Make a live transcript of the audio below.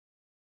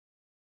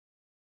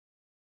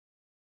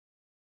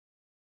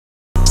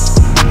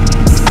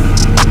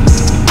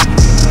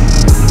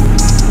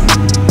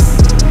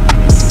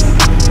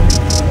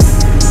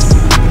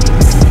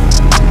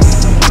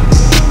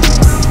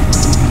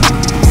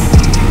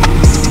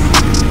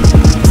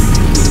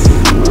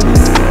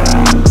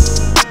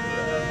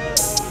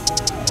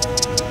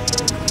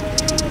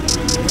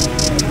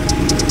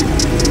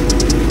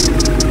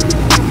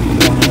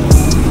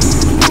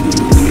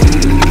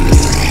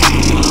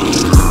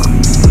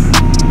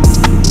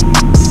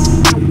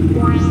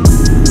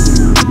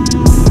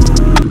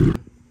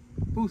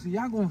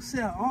y'all gonna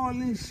sell all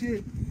this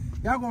shit.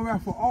 Y'all gonna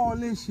raffle all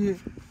this shit.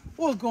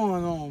 What's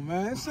going on,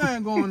 man?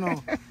 Something going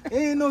on.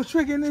 Ain't no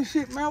trick in this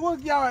shit, man.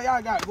 What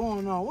y'all got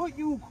going on? What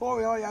you,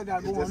 Corey, all y'all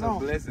got going on? It's just a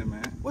blessing,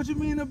 man. What you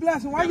mean a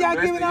blessing? Why y'all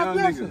giving out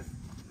blessings?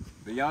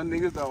 The young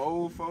niggas, the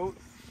old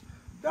folks.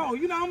 Dog,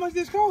 you know how much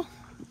this cost?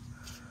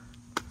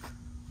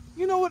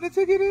 You know what the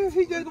ticket is?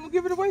 He just gonna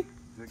give it away?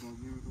 Just gonna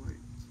give it away.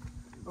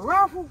 A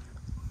raffle?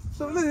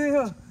 So listen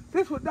here.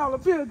 This what Dollar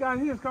Bill got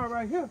in his car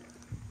right here.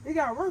 He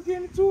got work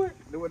into it.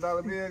 This what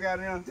Dollar Bill got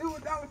in? This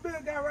what Dollar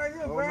Bill got right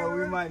here, oh, bro. No,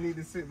 we might need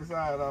to sit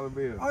beside Dollar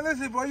Bill. Oh,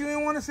 listen, boy, you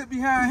ain't want to sit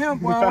behind him,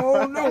 boy.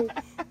 Oh, no.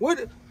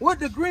 What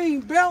the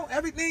green belt?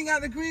 Everything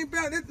got the green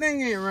belt. This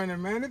thing ain't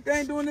running, man. This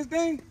thing doing this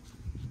thing.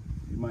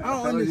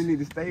 You need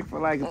to stay for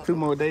like 2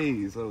 more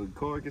days so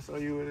Corey can show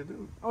you what to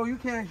do. Oh, you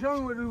can't show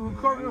me what to do.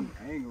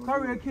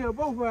 Corey will kill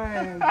both of our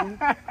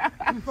ass.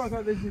 We fuck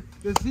up the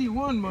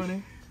Z1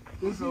 money.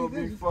 This gonna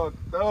be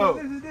fucked up. So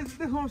this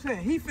what I'm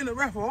saying. He finna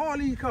raffle all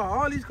these cars.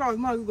 All these cars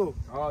must go.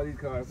 All these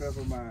cars except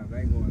for mine. They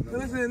ain't going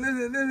nowhere.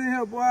 Listen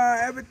here, boy.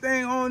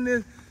 Everything on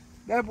this.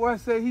 That boy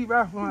said he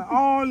raffling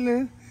all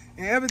this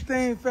and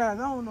everything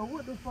fast. I don't know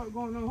what the fuck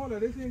going on. Hold on.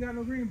 This ain't got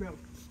no green belt.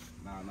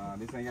 Nah.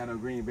 This ain't got no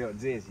green belt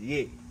just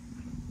yet.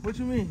 What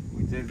you mean?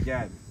 We just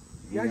got it.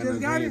 Y'all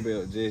just got it? Green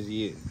belt just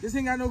yet. This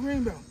ain't got no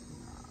green belt.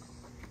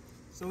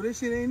 So this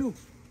shit ain't new.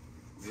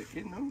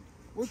 It new.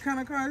 What kind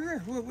of car is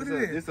this? What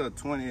is it? It's a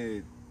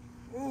 21,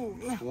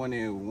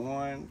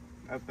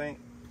 I think.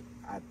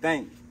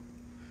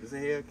 It's a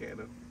Hellcat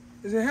though.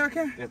 Is it a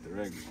Hellcat? That's the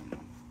regular one.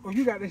 Oh,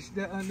 you got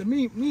the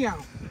me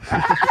out.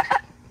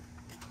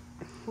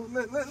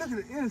 Look at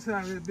the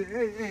inside of this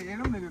bitch. Hey,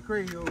 them niggas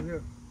crazy over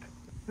here.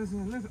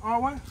 Listen.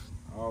 All what?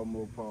 All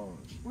Mopars.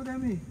 What that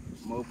mean?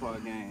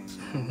 Mopar gang.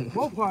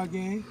 Mopar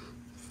gang?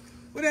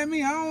 What that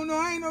mean? I don't know.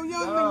 I ain't no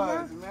young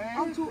nigga, man.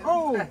 I'm too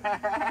old.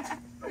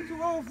 I'm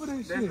too old for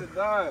this shit. That's a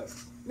dog.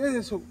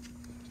 Listen,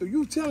 so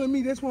you telling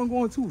me this one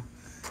going too?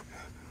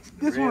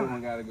 This red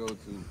one gotta go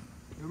too.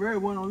 The red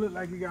one don't look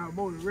like he got a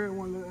boat. The red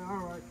one look all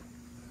right.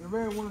 The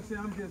red one say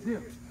I'm just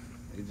here.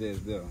 It's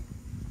just there.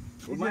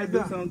 We might do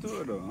something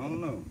to it though. I don't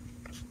know.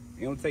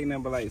 It don't take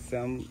nothing but like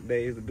some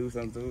days to do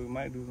something to it. We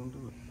might do something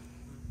to it.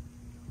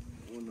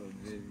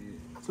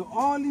 So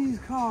all these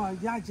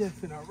cars, y'all just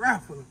finna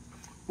raffle them.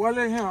 Well,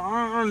 let him.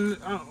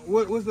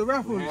 What's the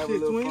raffle shit, Have a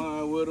little twin?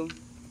 fun with them.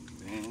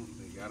 Damn,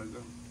 they gotta go.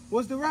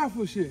 What's the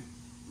raffle shit?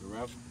 The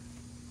raffle?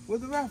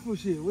 What's the raffle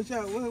shit? What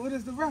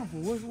is the raffle?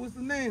 What's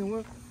the name?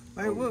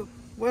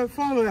 What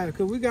follow that?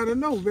 Cause we gotta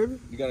know, baby.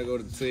 You gotta go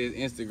to his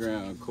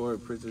Instagram, Corey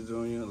Pritchard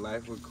Jr.,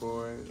 Life with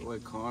Corey,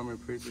 Carmen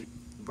Pritchard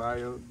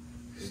bio.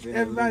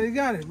 Everybody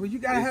got it, but you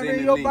gotta have it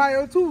in your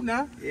bio too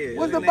now. Yeah,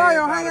 what's the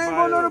bio? How you ain't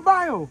gonna know the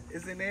bio?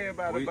 It's in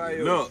everybody's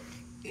bio. Look,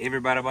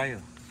 everybody bio.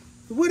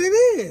 What it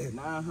is?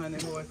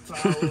 900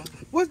 horsepower.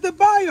 What's the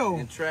bio?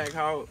 And track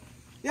halt.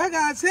 Y'all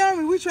gotta tell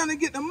me. We trying to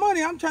get the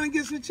money. I'm trying to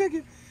get some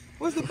chicken.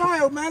 What's the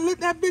bio, man? Look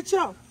that bitch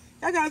up.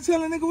 Y'all gotta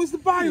tell a nigga what's the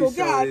bio.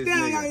 God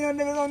damn, y'all young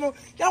niggas don't know.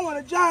 Y'all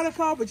wanna drive the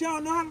car, but y'all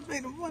don't know how to pay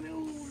the money.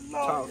 Ooh,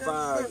 Lord.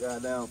 Top 5,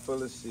 goddamn,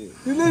 full of shit.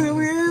 You listen,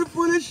 we ain't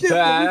full of shit.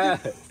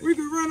 We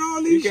can run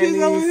all these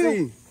shits over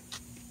here.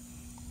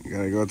 You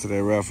gotta go to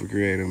that raffle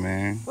creator,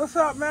 man. What's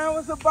up, man?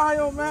 What's the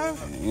bio, man?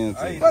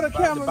 Hey, for the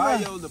camera,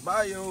 the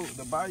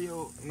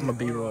bio. I'm gonna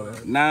be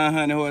rolling.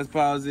 900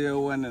 horsepower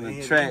 01 and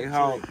a track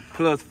halt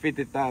plus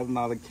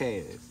 $50,000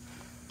 cash.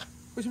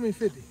 What you mean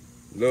 50?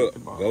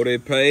 Look, go to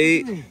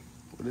paid.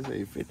 What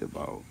is it, 50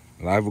 ball?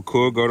 Live with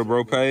Cool, go to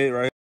bro paid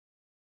right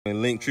here.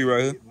 And link tree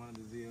right here.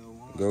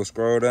 Go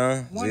scroll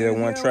down.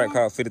 ZL1 track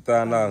halt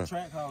 $50,000.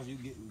 Track house, you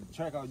get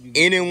track house.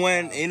 Any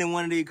one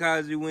of these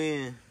cars you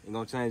win, it's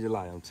gonna change your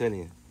life. I'm telling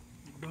you.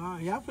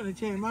 Y'all finna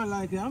change my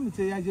life. I'm gonna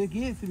tell y'all just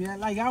give it to me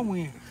like I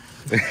win.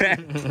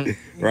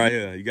 Right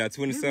here. You got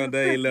 27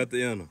 days left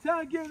to enter.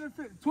 Tell give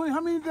it 20.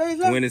 How many days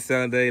left?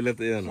 27 days left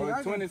to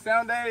enter.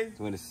 27 days?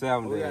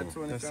 27 days. We got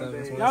 27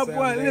 days. Y'all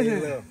boy,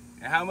 listen.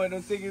 And how much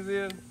them tickets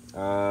is?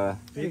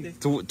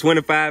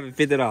 25 and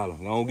 $50.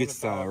 Don't get you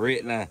some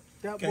right now.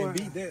 Can't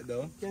beat that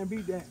though. Can't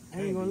beat that.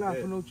 I ain't gonna lie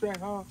for no track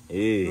hard.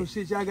 Yeah. No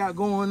shit y'all got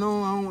going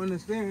on. I don't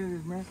understand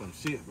this, man. Some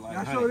shit like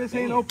y'all sure this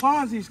ain't no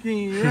Ponzi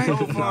scheme, right? No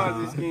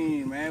Ponzi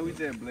scheme, man. We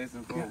just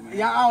blessing folk, man.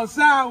 Y'all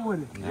outside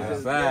with it.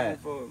 Outside.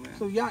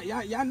 So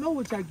y'all know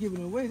what y'all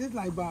giving away. This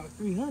like about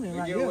 300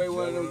 right here. Give away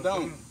one of them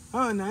donuts. No,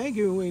 I ain't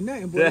giving away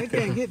nothing, boy. They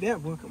can't get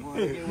that, boy. Come on,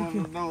 get one of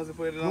them donuts and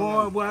put it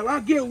on. Boy, if I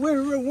get rid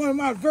of one of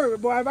my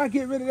vert, boy, if I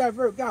get rid of that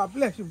vert, God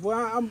bless you, boy.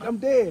 I'm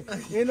dead.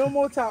 Ain't no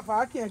more top 5.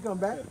 I can't come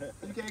back.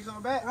 You can't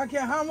come back? I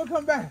can't. How am I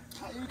come back?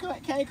 You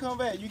can't come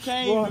back. You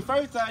can't. Boy, the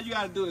first time, you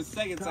got to do it the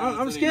second time.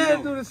 I'm scared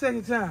to do the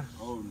second time.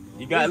 Oh,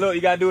 no.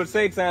 You got to do it the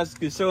second time so you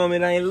can show them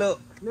it ain't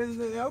look.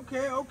 Listen,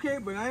 okay,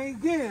 but I ain't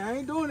getting it. I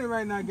ain't doing it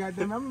right now,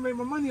 goddamn. I'm gonna make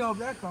my money off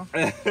that car.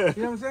 You know what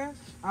I'm saying?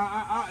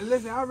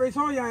 Listen, I race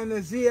all y'all in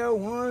the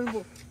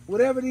ZL1,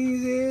 whatever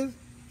these is.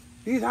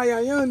 These how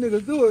y'all young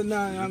niggas do it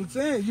now. I'm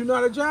saying, you know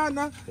how to drive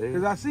now?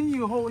 Because I seen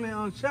you holding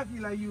on Chucky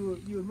like you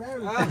were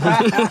married. You know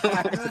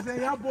what I'm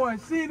saying? Y'all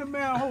boys see the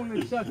man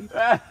holding Chucky.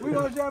 We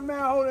gonna show man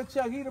holding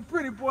Chucky. He the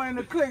pretty boy in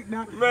the clique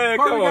now. Man,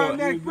 come on.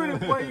 Next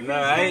pretty boy. Nah,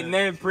 I ain't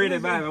nothing pretty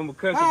about it. I'm a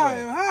country boy.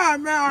 Hi,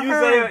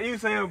 man. You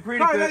say I'm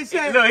pretty good. Look,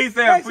 he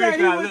say I'm pretty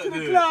he went to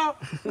the club.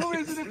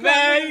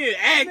 Man, he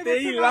acting,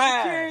 he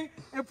lied.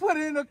 And put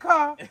it in the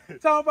car,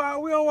 talking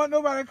about we don't want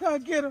nobody to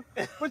come get him.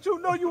 But you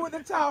know you with the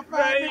top 5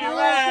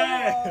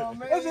 nigga.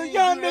 There's a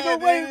young nigga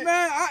waiting,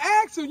 man.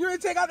 I asked him, you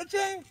ain't take out the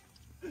chain?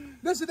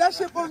 Listen, that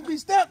shit supposed to be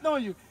stamped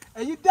on you.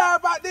 And you die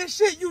about this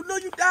shit, you know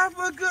you die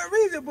for a good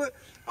reason, but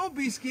don't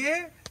be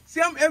scared. See,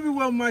 I'm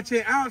everywhere with my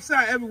chain,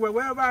 outside, everywhere.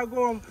 Wherever I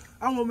go,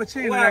 I'm with my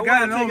chain. Well, and I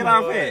got it on take it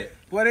off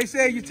at? Boy, they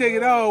say you take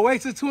it all. Wait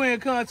till Twin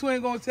come.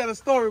 Twin gonna tell a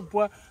story,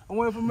 boy. I'm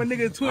waiting for my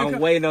nigga Twin. I'm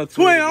waiting on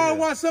Twin. Twin always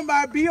want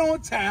somebody to be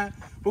on time,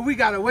 but we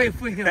gotta wait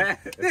for him.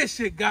 This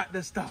shit got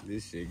to stop.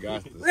 This shit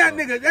got to stop. That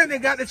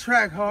nigga got the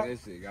track hard. That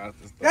shit got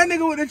to stop. That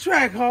nigga with the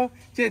track hard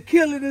just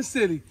killing the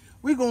city.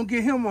 We gonna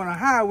get him on a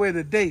highway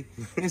today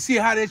and see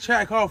how that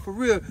track hard for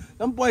real.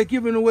 Them boys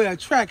giving away a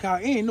track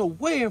hard. Ain't no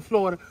way in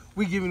Florida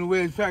we giving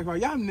away a track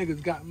hard. Y'all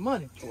niggas got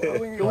money.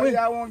 Why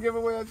y'all won't give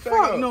away a track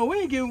Fuck hard? no,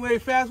 we ain't giving away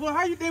fast. Well,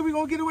 how you think we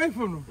gonna get away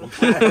from them?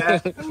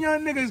 Them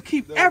young niggas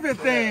keep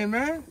everything,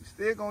 man.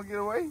 Still gonna get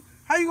away?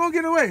 How you gonna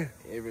get away?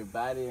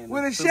 Everybody in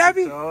with the a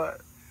Chevy?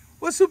 supercharged.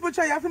 What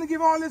supercharge? Y'all finna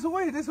give all this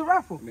away. This a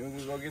raffle. Then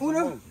we gonna get Who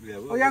some knows? more. Yeah,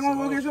 Oh, y'all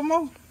gonna go get some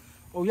more?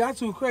 Oh, y'all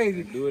too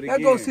crazy. Do it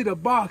Let's go again. see the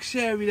box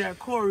Chevy that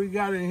Corey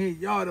got in his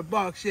yard, the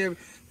box Chevy.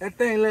 That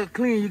thing look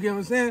clean, you get what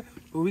I'm saying?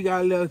 But we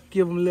gotta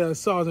give him a little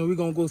sauce and we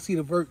gonna go see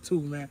the vert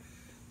too, man.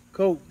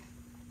 Coke.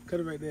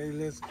 Cut it right there,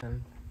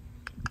 listen.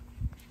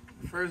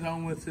 First I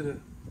went to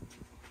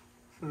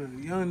the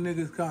young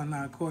niggas car.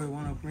 Now Corey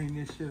wanna bring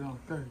this shit on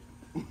 30.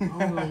 I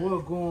don't know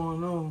what's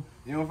going on.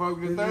 You don't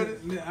fuck with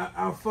 30?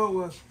 I fuck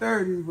with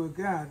 30, but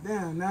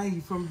goddamn, now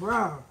he from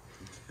Broward.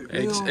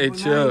 Hey, Now Chuck. he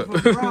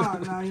from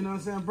Broward now, you know what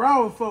I'm saying?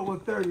 Broward fuck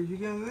with 30, you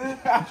get what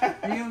I'm saying?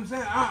 You know what I'm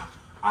saying?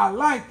 I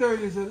like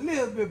 30s a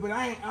little bit, but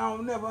I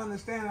don't never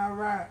understand. I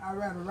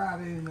rather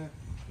ride it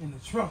in the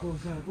truck or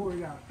something. Boy,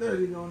 he got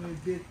 30 on this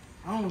bitch.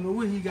 I don't know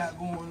what he got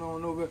going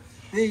on over.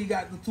 Then he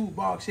got the 2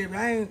 box Chevy.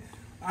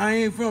 I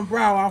ain't from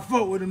Broward. I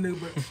fuck with them niggas,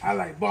 but I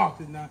like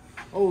boxes now.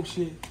 Oh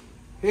shit.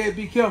 Hey,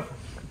 be careful.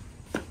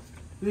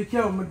 Be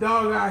careful. My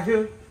dog out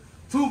here,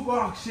 2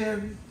 box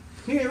Chevy.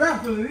 He ain't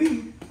raffling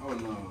these. Oh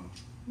no.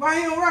 Why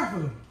he don't raffle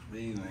them?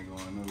 These ain't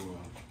going nowhere.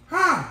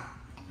 Huh?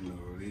 No,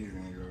 these ain't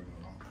going nowhere.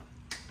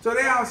 So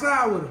they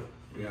outside with him.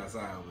 We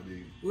outside with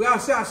these. We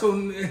outside. So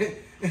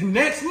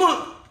next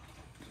month,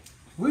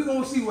 we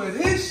gonna see what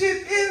this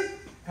shit is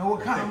and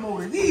what kind of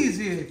motor these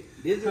is.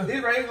 This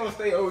right here gonna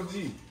stay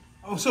OG.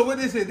 Oh, so what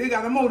this is? They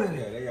got a motor in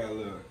Yeah, it. they got a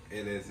little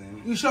LS in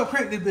it. You sure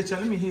crank this bitch up.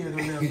 Let me hear it a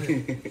little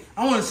bit.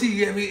 I want to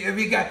see if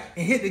he got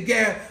and hit the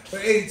gas.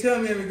 But hey, tell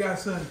me if it got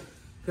something.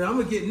 Cause I'm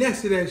gonna get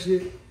next to that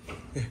shit.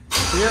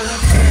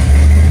 Yeah.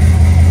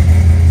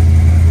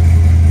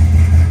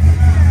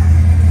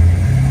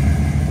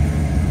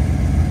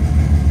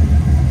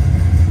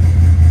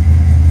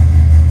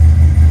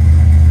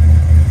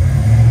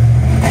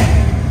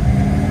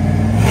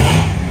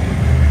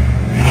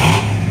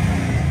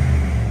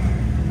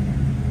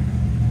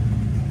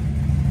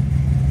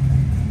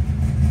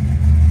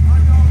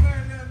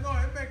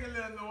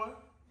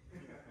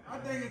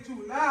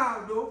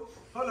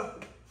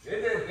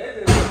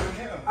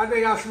 I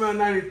think I smell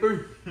 93.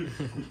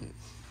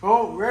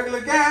 Oh,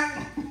 regular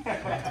guy.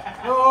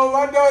 Oh,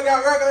 my dog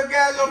got regular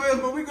guys over here,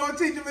 but we gonna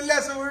teach him a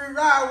lesson when we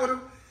ride with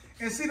him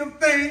and see them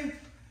things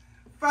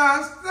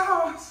 5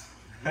 stars.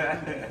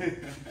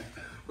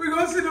 We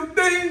gonna see them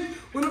things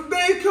when the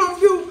thing come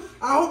through.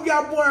 I hope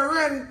y'all boy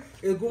ready.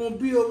 It's gonna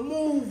be a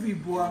movie,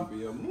 boy.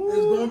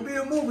 It's gonna be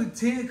a movie.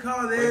 10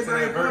 cars,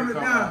 everybody coming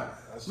down.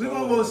 We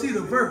gonna go see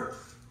the vert.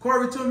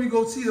 Corey told me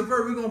go see the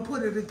vert. We gonna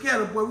put it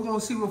together, boy. We gonna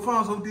see what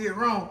Fonzo did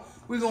wrong.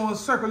 We gonna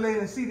circulate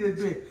and see this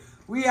bitch.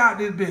 We out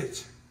this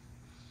bitch.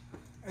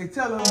 Hey,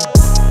 tell them. What's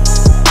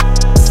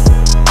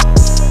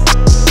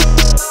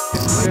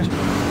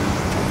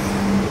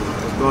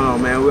going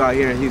on, man? We out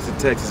here in Houston,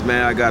 Texas,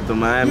 man. I got the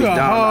Miami You a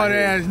Dolphins. hard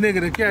ass nigga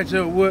to catch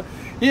up with.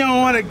 You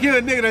don't want to give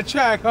a nigga the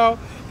track, huh?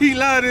 He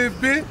love this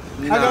bitch.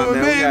 I got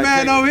my main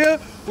man over here.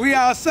 We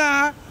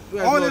outside.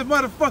 All this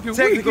motherfucking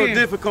technical weekend.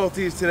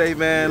 difficulties today,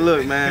 man.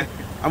 Look, man.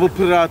 I'm gonna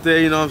put it out there,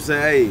 you know what I'm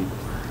saying?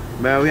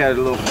 Hey, man, we had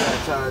a little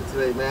flat tire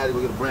today, man. I had to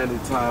go get a brand new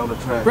tire on the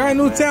track. Brand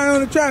new tire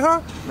on the track,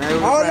 huh?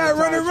 Man, all that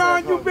running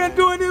around you been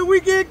doing this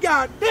weekend,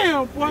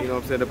 goddamn, boy. You know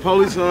what I'm saying? The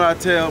police on our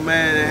tail,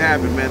 man. It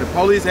happened, man. The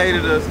police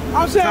hated us.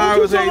 I'm saying, what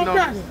you told them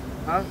back?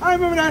 Huh? I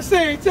remember that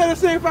saying. Tell the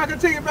saying if I can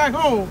take it back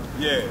home.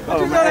 Yeah.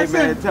 Oh, man, hey,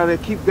 man, tell them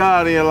keep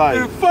God in your life.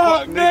 And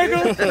fuck,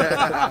 nigga.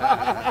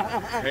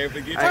 Can't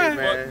forget Hey, you,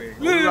 man.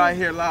 We right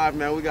here live,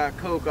 man. We got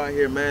Coke out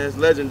here, man. It's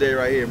legendary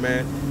right here,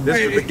 man. This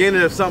is the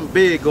beginning of something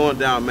big going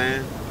down,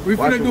 man. We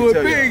finna do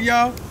it big,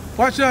 y'all.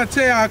 Watch y'all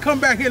tell y'all. Come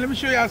back here. Let me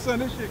show y'all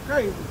something. This shit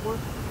crazy, boy.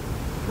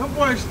 Them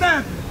boys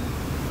stamping.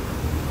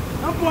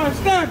 Them boys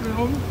stamping,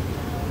 homie.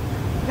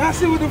 Y'all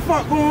see what the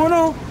fuck going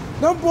on?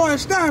 Them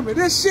boys Steinman,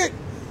 this shit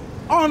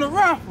on the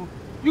raffle.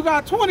 You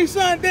got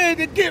 20-something days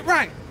to get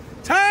right.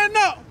 Turn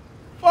up.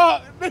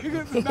 Fuck,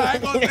 niggas. Nah, I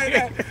ain't gonna say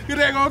that, because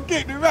they gonna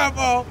kick the raffle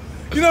off.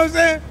 You know what I'm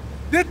saying?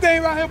 This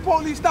thing right here,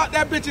 police stop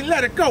that bitch and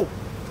let it go.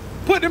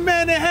 Put the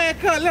man in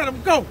handcuffs, let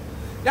him go.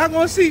 Y'all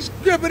gonna see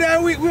Stripper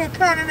that week, we're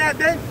counting that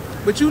day.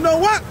 But you know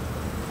what?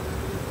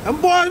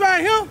 Them boys right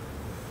here,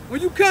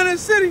 when you come in the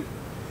city,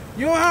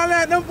 you don't holler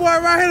at them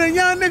boys right here, the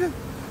young niggas,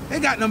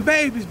 they got them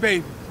babies,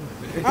 baby.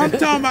 I'm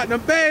talking about them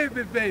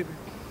babies, baby.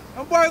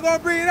 Them boys gonna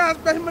bring it out,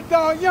 especially my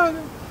dog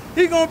Youngin.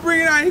 He gonna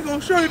bring it out, he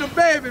gonna show you the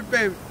babies,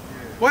 baby.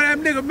 Boy, that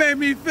nigga made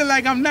me feel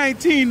like I'm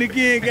 19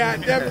 again,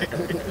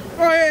 goddammit.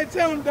 Go ahead,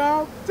 tell them,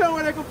 dog. Tell them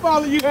where they can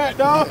follow you at,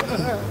 dog. Tell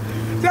them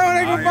where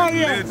they can follow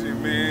you at.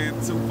 Legend, man.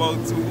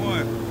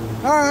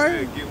 2421. All right.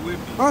 Man, get with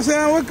me. I'm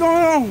saying, what's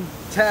going on?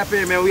 Tap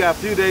in, man. We got a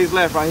few days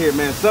left right here,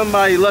 man.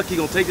 Somebody lucky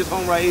gonna take us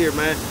home right here,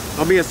 man.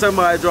 Gonna be in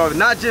somebody driving.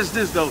 Not just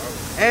this though,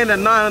 and a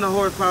 900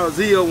 horsepower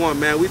Z01,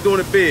 man. We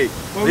doing it big.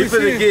 We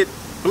finna get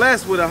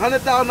blessed with a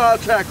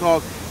 $100,000 track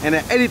hawk and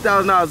an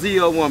 $80,000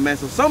 Z01, man.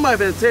 So somebody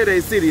better tear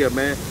their city up,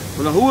 man.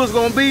 But who it's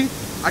gonna be,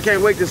 I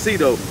can't wait to see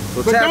though.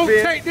 So but tap don't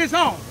in. take this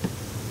home.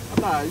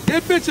 Nah,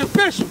 This bitch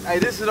official. hey,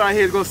 this is right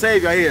here. It's gonna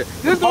save you right here.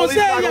 This gonna save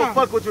y'all. Gonna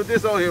fuck with you with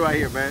this on here right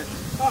here, man.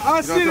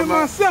 I see it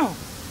myself.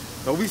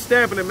 So we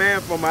stamping it, man,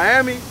 from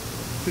Miami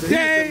to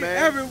Today, Houston, man.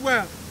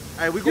 everywhere.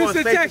 Hey, we going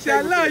Houston, Texas,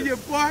 I love you,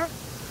 boy.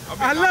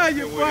 I love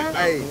you, boy.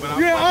 Hey,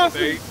 you in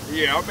Austin?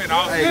 Yeah, I'm in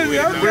Austin. Hey, with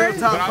it, okay. real though.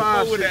 top But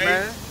I'm 5 with shit, the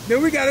man.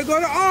 Then we gotta go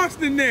to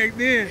Austin next,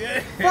 then.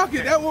 Yeah. Fuck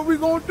it, that's what we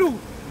gonna do.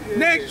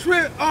 Next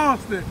trip,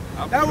 Austin.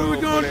 That's what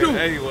we gonna do.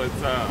 Hey, one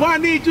time. Boy, I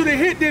need you to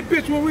hit that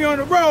bitch when we on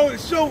the road and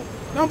show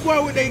them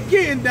boy what they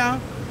getting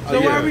down.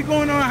 So while we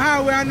going on the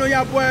highway, I know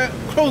y'all boy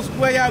close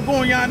where y'all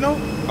going, y'all know.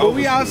 But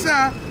we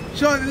outside,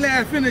 show the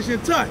last finishing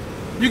touch.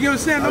 You get what I'm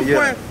saying? Them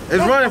boy, it's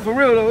running for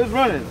real though. It's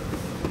running.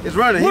 It's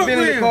running. He been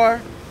in the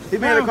car. He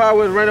been in the car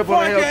with his run up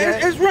on the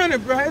Hellcat. It's running,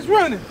 bro. It's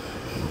running.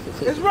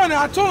 It's running.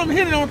 I told him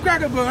hit it on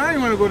cracker, but I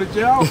didn't want to go to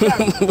jail.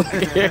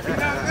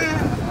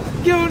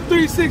 Give him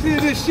 360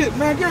 of this shit,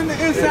 man. Get him the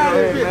inside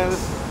of the bitch.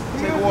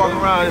 Take a walk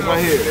around this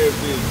right here.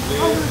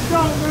 Over the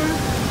dog, man.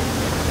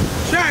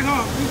 Track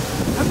hard.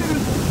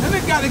 That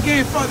nigga got the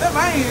game fucked up.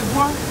 I ain't,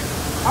 boy.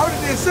 I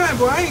would've did something,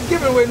 boy. I ain't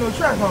giving away no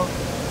track hard.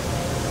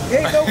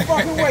 Ain't no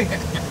fucking way.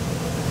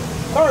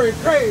 Corey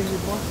crazy,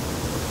 boy.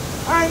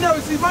 I ain't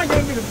never seen my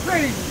young nigga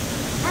crazy.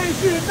 I ain't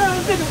seen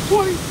another nigga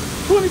 20,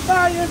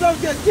 25 years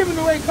old just giving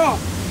away cars.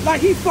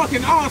 Like he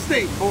fucking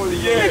Allstate. Holy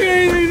yeah.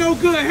 Nigga ain't no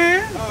good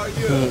hand. Oh,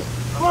 yeah.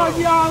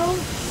 Boy, y'all.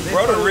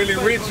 Brother really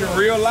rich in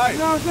real life. You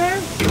know what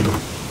I'm saying?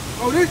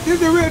 Oh, this is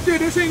the real deal.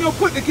 This ain't no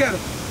put together.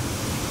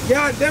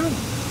 God damn it.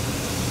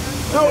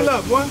 Hold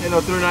up, boy. Ain't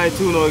no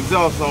 392, no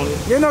exhaust on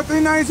it. You know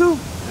 392?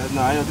 Ain't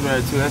no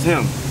 392. That's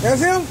him.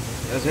 That's him?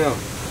 That's him.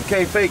 You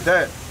can't fake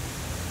that.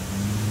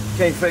 You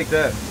can't fake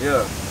that.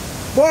 Yeah.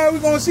 Boy, we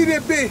gonna see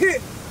that big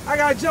hit. I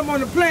gotta jump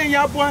on the plane,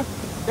 y'all, boy.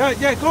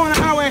 Yeah, go on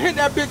the highway and hit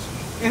that bitch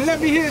and let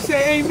me hear it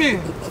say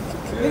amen.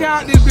 Nigga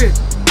out this bitch.